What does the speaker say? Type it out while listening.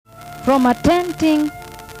from attempting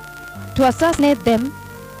to assassinate them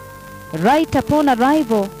right upon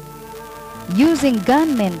arrival using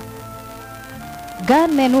gunmen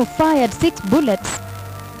who fired 6 bullets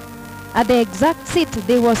at the exact seat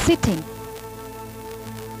they were sitting.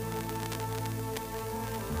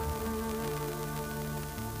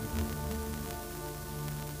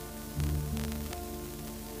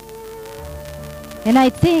 And I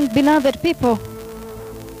think, beloved people,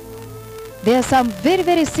 there are some very,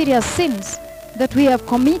 very serious sins that we have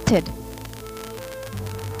committed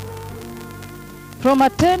from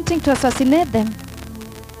attempting to assassinate them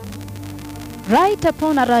right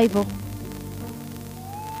upon arrival,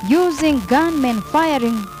 using gunmen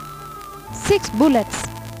firing 6 bullets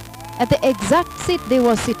at the exact seat they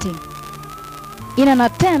were sitting in an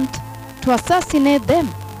attempt to assassinate them,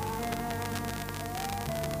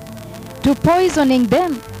 to poisoning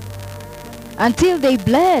them until they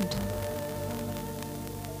bled.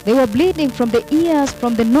 They were bleeding from the ears,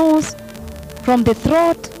 from the nose, from the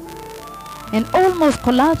throat, and almost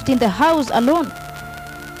collapsed in the house alone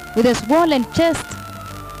with a swollen chest,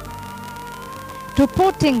 to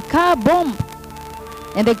putting car bomb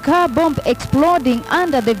and the car bomb exploding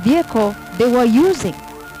under the vehicle they were using,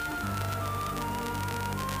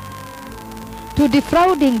 to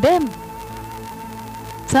defrauding them.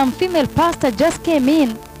 Some female pastor just came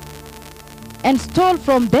in and stole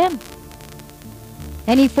from them,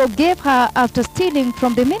 and he forgave her after stealing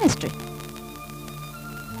from the ministry.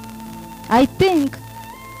 I think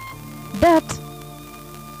that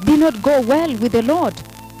did not go well with the Lord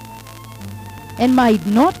and might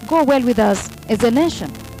not go well with us as a nation.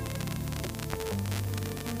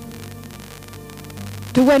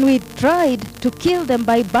 To when we tried to kill them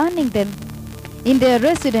by burning them in their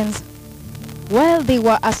residence while they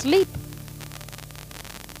were asleep,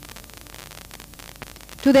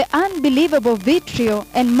 to the unbelievable vitriol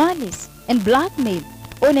and malice and blackmail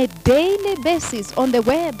on a daily basis on the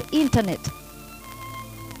web, internet.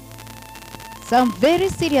 Some very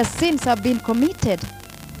serious sins have been committed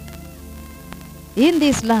in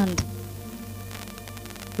this land.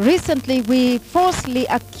 Recently, we falsely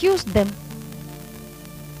accused them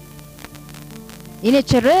in a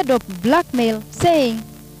charade of blackmail, saying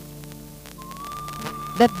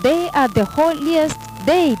that they are the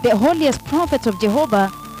holiest prophets of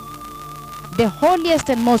Jehovah, the holiest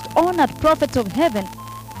and most honored prophets of heaven,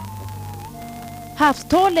 have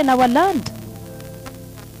stolen our land,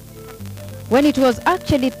 when it was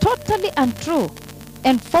actually totally untrue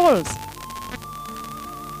and false.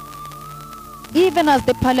 Even as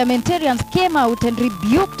the parliamentarians came out and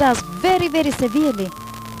rebuked us very, very severely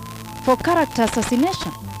for character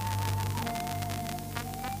assassination.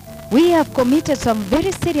 We have committed some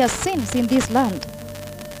very serious sins in this land,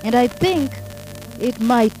 and I think it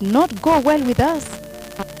might not go well with us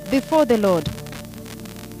before the Lord.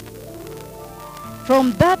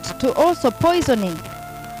 From that to also poisoning,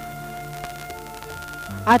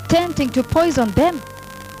 attempting to poison them,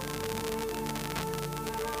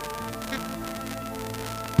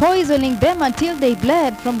 poisoning them until they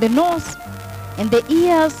bled from the nose and the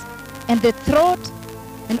ears and the throat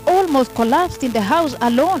and almost collapsed in the house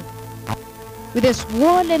alone with a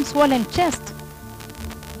swollen chest.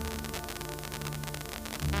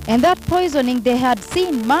 And that poisoning they had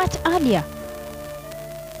seen much earlier,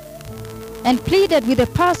 and pleaded with the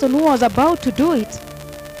person who was about to do it,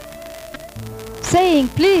 saying,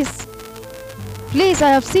 please, I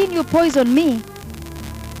have seen you poison me.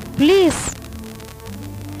 Please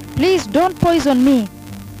don't poison me.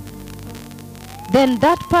 Then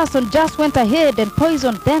that person just went ahead and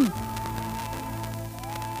poisoned them.